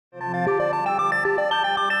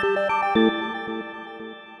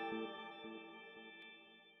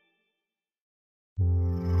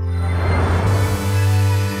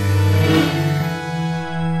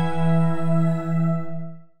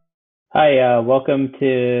Hi, welcome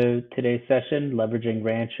to today's session, leveraging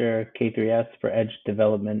Rancher K3s for edge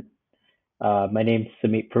development. My name's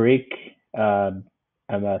Samit Parikh. I'm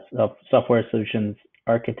a software solutions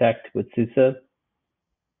architect with SUSE.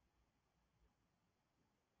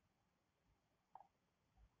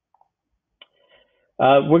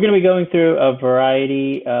 We're going to be going through a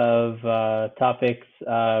variety of topics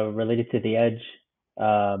related to the edge,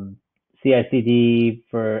 um, CI/CD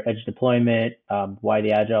for edge deployment, why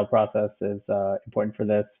the agile process is important for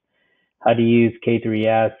this, how to use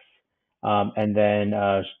K3s, and then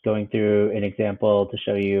going through an example to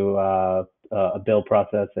show you a build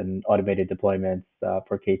process and automated deployments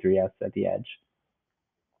for K3s at the edge.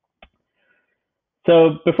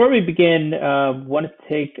 So before we begin, want to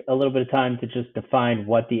take a little bit of time to just define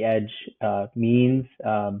what the edge means.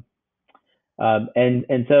 And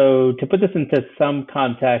so to put this into some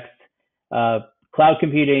context, uh, cloud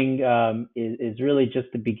computing is really just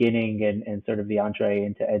the beginning and sort of the entree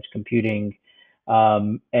into edge computing.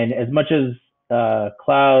 And as much as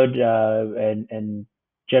cloud and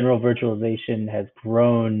general virtualization has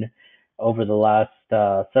grown over the last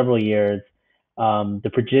several years,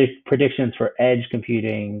 the predictions for edge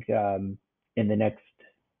computing in the next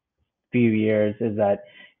few years is that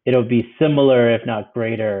it'll be similar, if not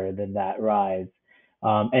greater, than that rise.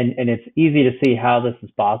 And it's easy to see how this is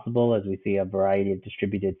possible as we see a variety of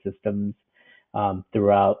distributed systems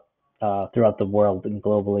throughout the world and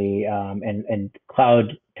globally, and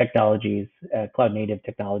cloud technologies, cloud native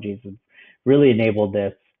technologies have really enabled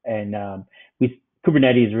this. And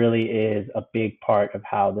Kubernetes really is a big part of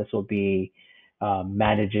how this will be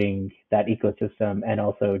managing that ecosystem and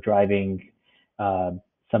also driving uh,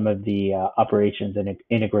 some of the operations and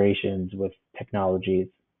integrations with technologies.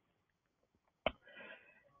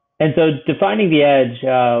 And so defining the edge,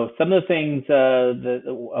 some of the things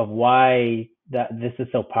of why that this is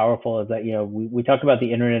so powerful is that, we talk about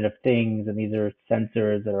the Internet of Things, and these are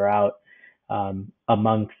sensors that are out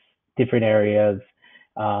amongst different areas,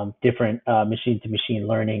 different machine to machine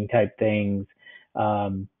learning type things.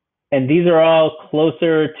 Um, and these are all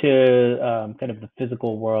closer to kind of the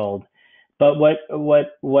physical world. But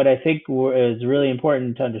what I think is really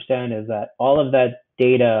important to understand is that all of that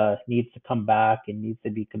data needs to come back and needs to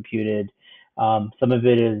be computed. Some of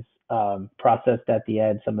it is processed at the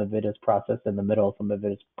edge, some of it is processed in the middle, some of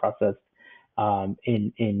it is processed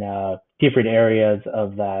in different areas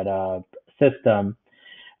of that system.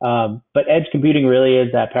 But edge computing really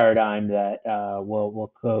is that paradigm that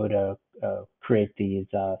will go to create these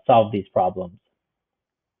solve these problems.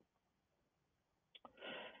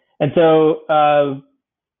 And so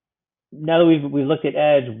now that we've looked at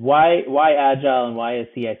edge, why agile and why is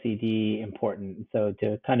CI/CD important? So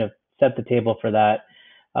to kind of set the table for that,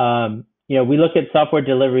 we look at software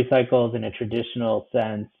delivery cycles in a traditional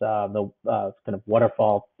sense, the kind of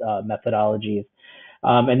waterfall methodologies,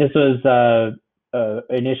 and this was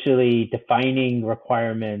initially defining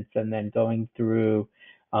requirements and then going through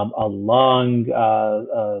a long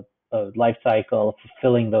life cycle,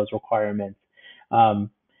 fulfilling those requirements.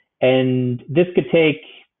 Um, and this could take,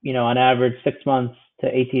 on average 6 months to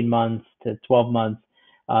 18 months to 12 months.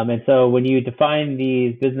 And so when you define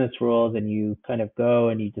these business rules and you kind of go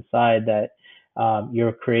and you decide that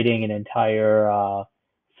you're creating an entire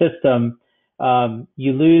system,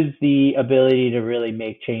 you lose the ability to really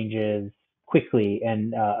make changes quickly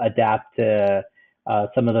and adapt to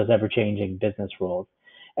some of those ever-changing business rules.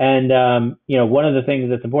 And one of the things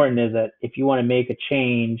that's important is that if you want to make a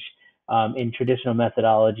change in traditional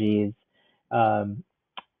methodologies, um,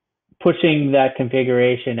 pushing that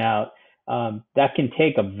configuration out, that can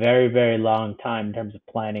take a very, very long time in terms of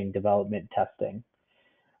planning, development, testing.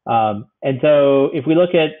 And so if we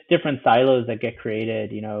look at different silos that get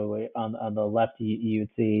created, on the left, you would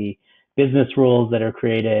see business rules that are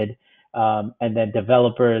created, and then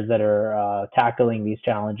developers that are tackling these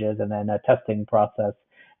challenges, and then a testing process.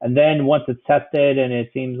 And then once it's tested and it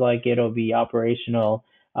seems like it'll be operational,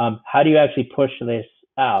 how do you actually push this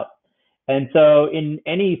out? And so in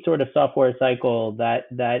any sort of software cycle, that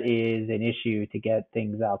is an issue to get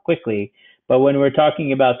things out quickly. But when we're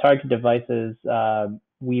talking about target devices,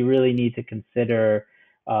 we really need to consider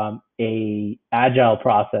a agile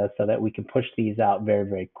process so that we can push these out very,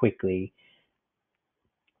 very quickly.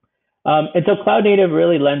 And so cloud native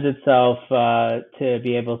really lends itself to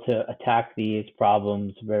be able to attack these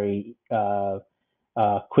problems very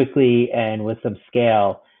quickly and with some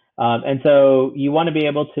scale. And so you want to be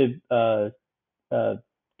able to uh,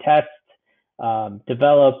 test,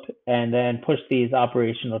 develop, and then push these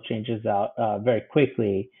operational changes out very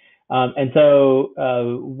quickly. And so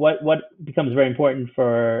what becomes very important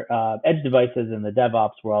for edge devices in the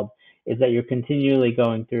DevOps world is that you're continually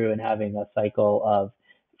going through and having a cycle of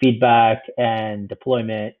feedback and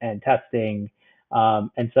deployment and testing. When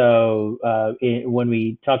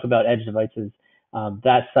we talk about edge devices,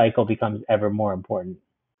 that cycle becomes ever more important.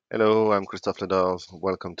 Hello, I'm Christophe Ledors.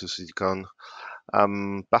 Welcome to SUSECON.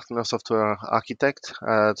 I'm partner software architect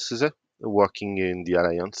at SUSE, working in the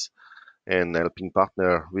alliance and helping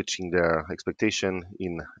partner reaching their expectation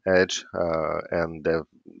in Edge and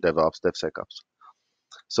DevOps, DevSecOps.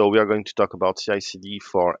 So we are going to talk about CI/CD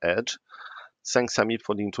for Edge. Thanks, Samit,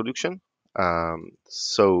 for the introduction. Um,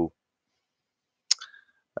 so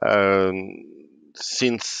um,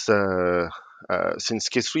 since since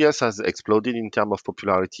K3s has exploded in terms of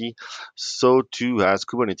popularity, so too has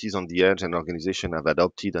Kubernetes on the edge, and organizations have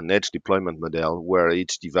adopted an edge deployment model where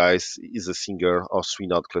each device is a single or three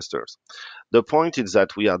node clusters. The point is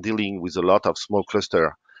that we are dealing with a lot of small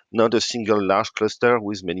cluster, not a single large cluster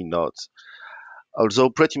with many nodes. Although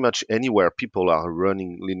pretty much anywhere people are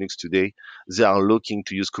running Linux today, they are looking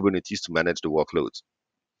to use Kubernetes to manage the workloads.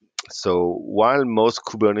 So while most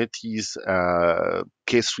Kubernetes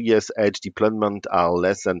K3s edge deployment are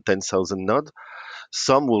less than 10,000 nodes,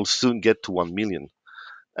 some will soon get to 1 million.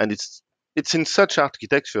 And it's in such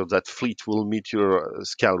architecture that Fleet will meet your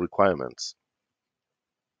scale requirements.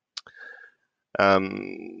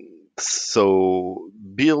 So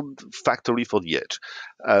build factory for the edge.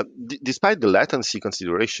 Despite the latency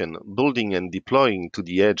consideration, building and deploying to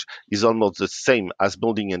the edge is almost the same as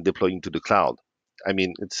building and deploying to the cloud. I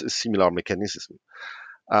mean, it's a similar mechanism.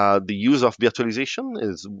 The use of virtualization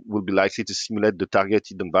will be likely to simulate the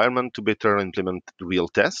targeted environment to better implement real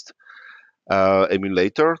tests.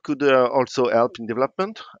 Emulator could also help in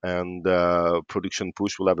development, and production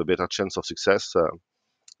push will have a better chance of success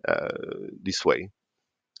this way.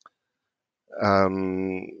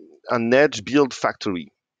 An edge build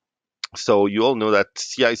factory. So you all know that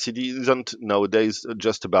CI/CD isn't nowadays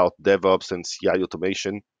just about DevOps and CI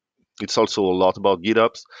automation. It's also a lot about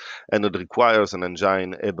GitOps, and it requires an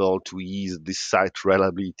engine able to ease this site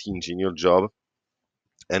reliability engineer job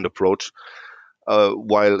and approach,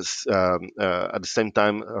 while at the same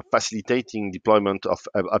time facilitating deployment of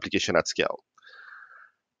application at scale.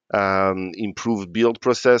 Improved build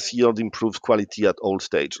process yield improved quality at all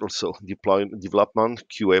stage, also development,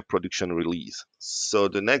 QA, production, release. So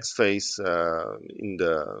the next phase in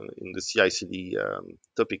the CI/CD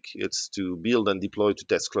topic, it's to build and deploy to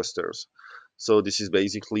test clusters. So this is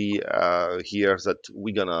basically here that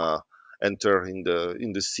we're gonna enter in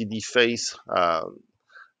the CD phase,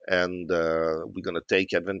 and we're going to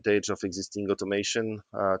take advantage of existing automation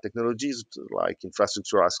technologies like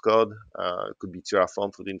infrastructure as code. It could be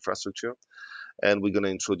Terraform for the infrastructure, and we're going to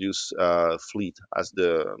introduce Fleet as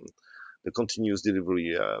the continuous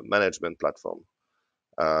delivery management platform.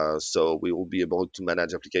 So we will be able to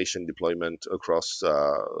manage application deployment across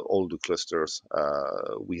all the clusters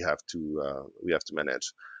we have to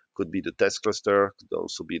manage. Could be the test cluster, could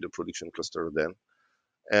also be the production cluster then.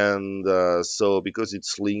 And so because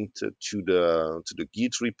it's linked to the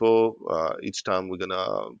Git repo, each time we're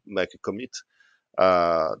gonna make a commit,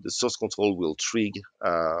 the source control will trigger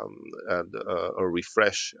a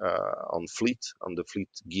refresh on the Fleet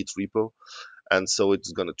Git repo, and so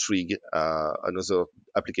it's gonna trigger another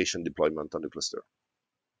application deployment on the cluster.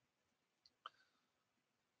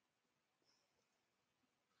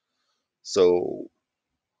 So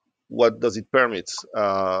what does it permit?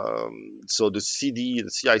 So the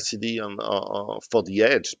CI/CD for the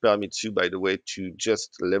edge permits you, by the way, to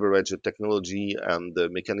just leverage the technology and the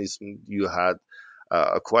mechanism you had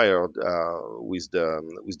acquired with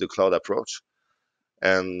the cloud approach.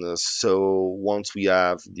 And so once we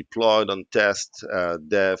have deployed on test,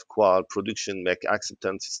 dev, qual, production, make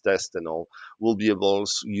acceptance test and all, we'll be able,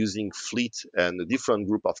 using Fleet and a different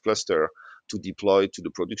group of cluster, to deploy to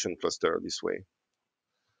the production cluster this way.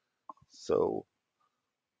 So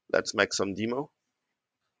let's make some demo.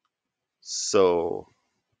 So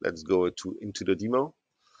let's go into the demo.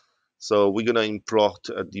 So we're gonna import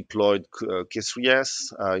a deployed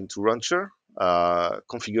K3s into Rancher,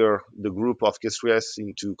 configure the group of K3s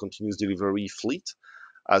into continuous delivery Fleet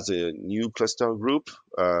as a new cluster group,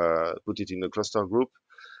 put it in a cluster group,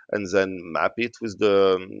 and then map it with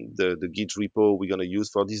the Git repo we're gonna use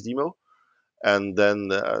for this demo, and then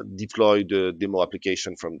deploy the demo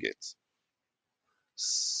application from Git.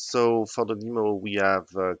 So for the demo, we have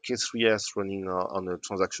K3s running on a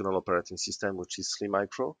transactional operating system, which is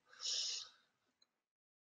SliMicro.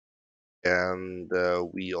 And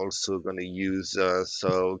we also going to use,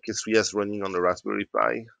 so K3s running on the Raspberry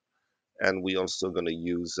Pi. And we also going to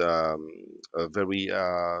use a very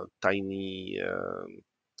tiny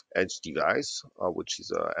edge device, which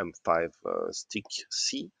is a M5 stick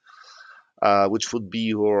C, which would be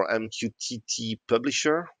your MQTT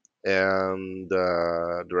publisher, and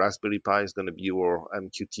the Raspberry Pi is going to be your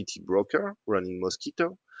MQTT broker running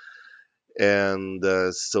Mosquito. And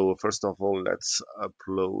so first of all, let's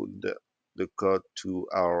upload the code to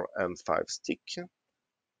our M5 stick. It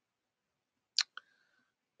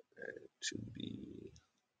should be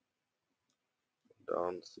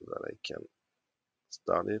done so that I can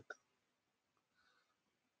start it.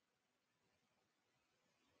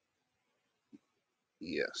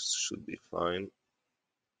 Yes, should be fine.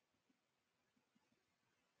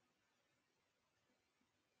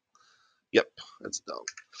 Yep, it's done.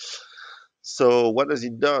 So what does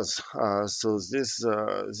it does? So this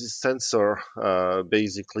sensor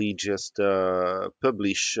basically just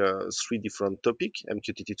publish three different topic,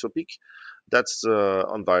 MQTT topic. That's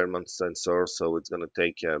environment sensor, so it's going to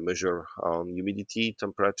take a measure on humidity,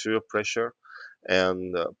 temperature, pressure,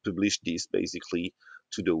 and publish this basically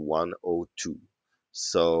to the 102.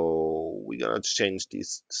 So we're going to change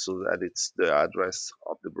this so that it's the address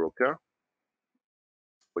of the broker,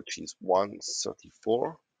 which is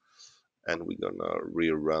 134. And we're gonna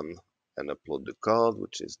rerun and upload the code,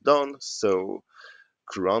 which is done. So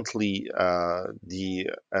currently the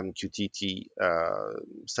MQTT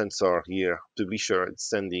sensor here, publisher, it's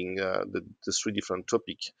sending the three different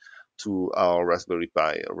topic to our Raspberry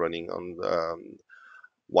Pi running on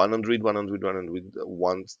 100, 100, 100,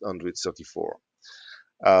 134.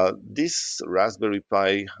 This Raspberry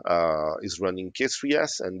Pi is running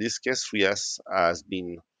K3s, and this K3s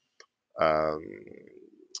um,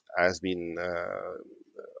 has been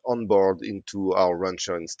on board into our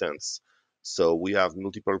Rancher instance. So we have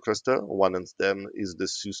multiple cluster. One of them is the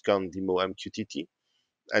SUSECON demo MQTT,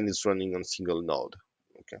 and it's running on single node.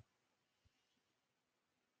 Okay.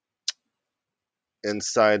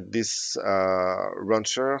 Inside this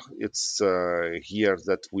Rancher, it's here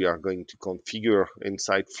that we are going to configure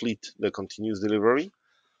inside Fleet the continuous delivery.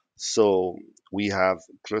 So we have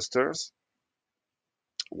clusters.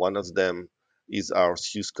 One of them is our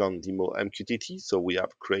SUSECON demo MQTT. So we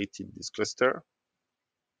have created this cluster.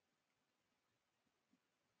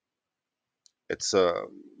 It's a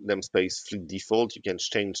namespace Fleet default. You can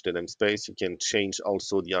change the namespace. You can change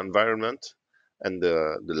also the environment and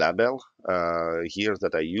the label here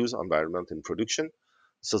that I use, environment and production,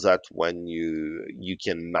 so that when you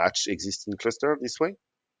can match existing cluster this way.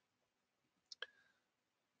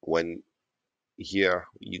 When here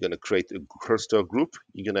you're gonna create a cluster group,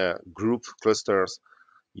 you're gonna group clusters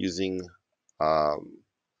using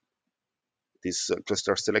this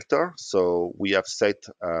cluster selector. So we have set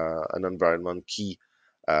an environment key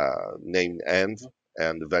named env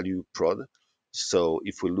and the value prod. So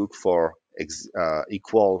if we look for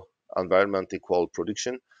equal environment, equal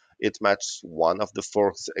production, it matches one of the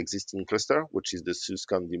four existing cluster, which is the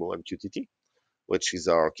SUSECON demo MQTT, which is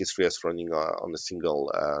our K3s running on a single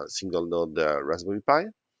node Raspberry Pi.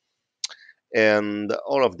 And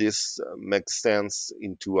all of this makes sense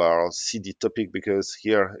into our CD topic, because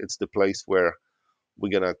here it's the place where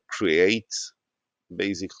we're gonna create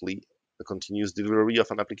basically a continuous delivery of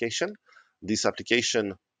an application. This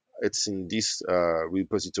application, it's in this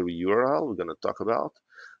repository URL we're gonna talk about.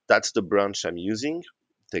 That's the branch I'm using.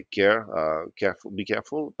 Take care, be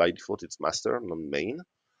careful. By default, it's master, not main.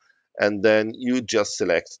 And then you just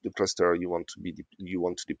select the cluster you want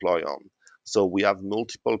to deploy on. So we have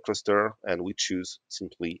multiple cluster, and we choose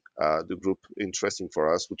simply the group interesting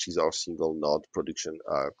for us, which is our single node production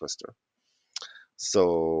cluster.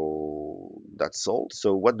 So that's all.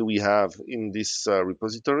 So what do we have in this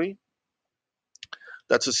repository?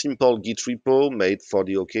 That's a simple Git repo made for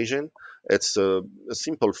the occasion. It's a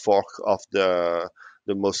simple fork of the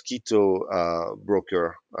Mosquito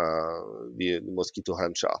broker, the Mosquito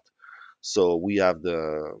Helm chart. So we have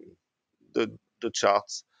the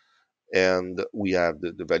charts, and we have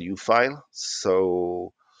the value file.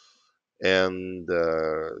 So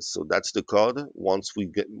so that's the code. Once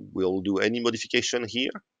we'll do any modification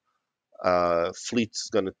here, Fleet's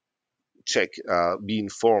gonna check, be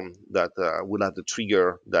informed that we'll have the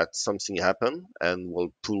trigger that something happened, and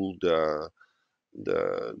we'll pull the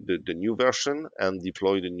new version and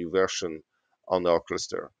deploy the new version on our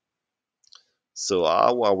cluster. So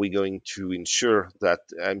how are we going to ensure that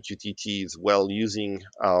MQTT is well using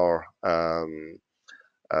our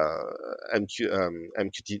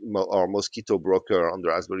MQTT or Mosquito broker on the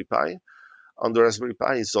Raspberry Pi? On the Raspberry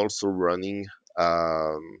Pi is also running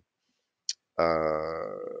a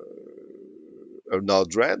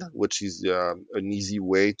Node-RED, which is an easy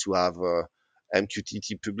way to have a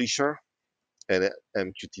MQTT publisher and a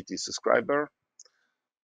MQTT subscriber.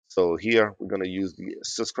 So here we're going to use the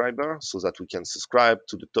subscriber so that we can subscribe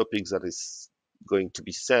to the topics that is going to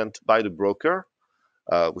be sent by the broker,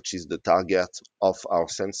 which is the target of our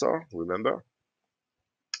sensor, remember.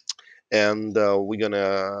 And we're going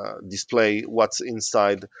to display what's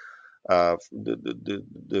inside the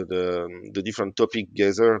different topic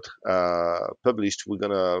gathered, published. We're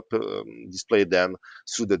going to display them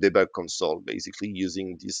through the debug console, basically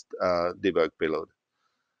using this debug payload.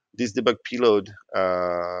 This debug payload,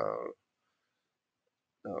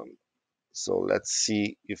 so let's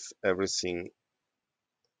see if everything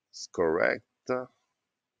is correct.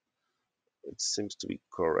 It seems to be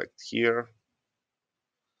correct here.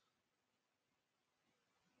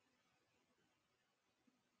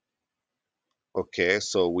 Okay,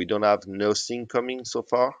 so we don't have nothing coming so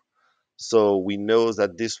far. So we know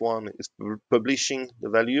that this one is publishing the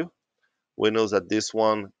value. We know that this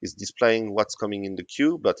one is displaying what's coming in the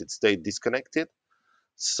queue, but it stayed disconnected.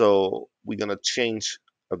 So we're gonna change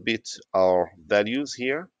a bit our values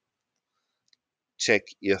here. Check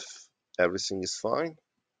if everything is fine.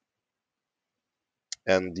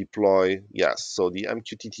 And deploy, yes. So the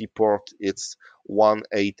MQTT port, it's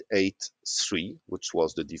 1883, which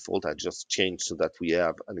was the default. I just changed so that we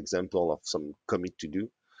have an example of some commit to do.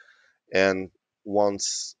 And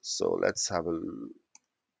once, so let's have a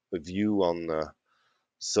view on,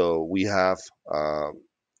 so we have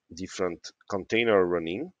different container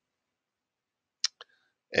running,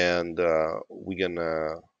 and we're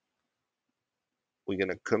gonna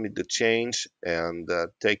commit the change and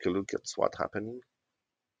take a look at what's happening.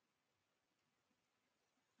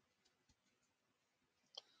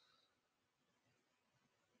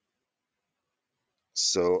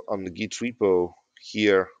 So on the Git repo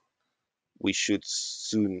here, we should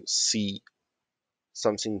soon see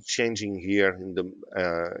something changing here in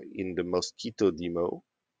the Mosquito demo.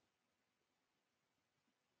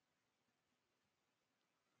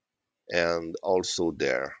 And also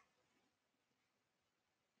there.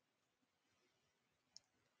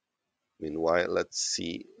 Meanwhile, let's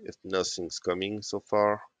see if nothing's coming so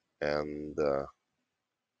far. And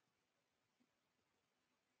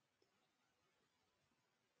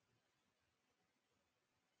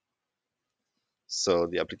so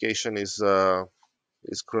the application is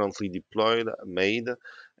currently deployed, made,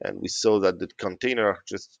 and we saw that the container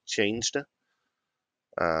just changed.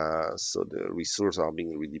 So the resources are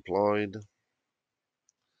being redeployed.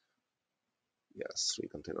 Yes, 3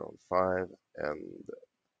 container on 5 and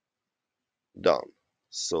done.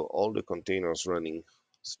 So all the containers running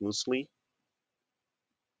smoothly,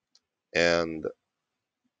 and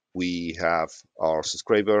we have our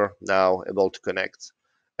subscriber now able to connect,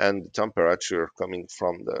 and the temperature coming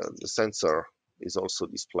from the sensor is also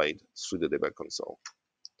displayed through the debug console.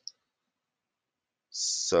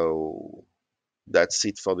 So that's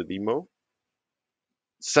it for the demo.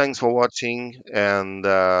 Thanks for watching, and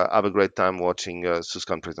have a great time watching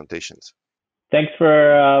SUSECON presentations. Thanks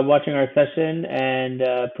for watching our session, and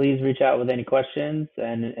please reach out with any questions,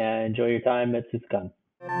 and enjoy your time at SUSECON.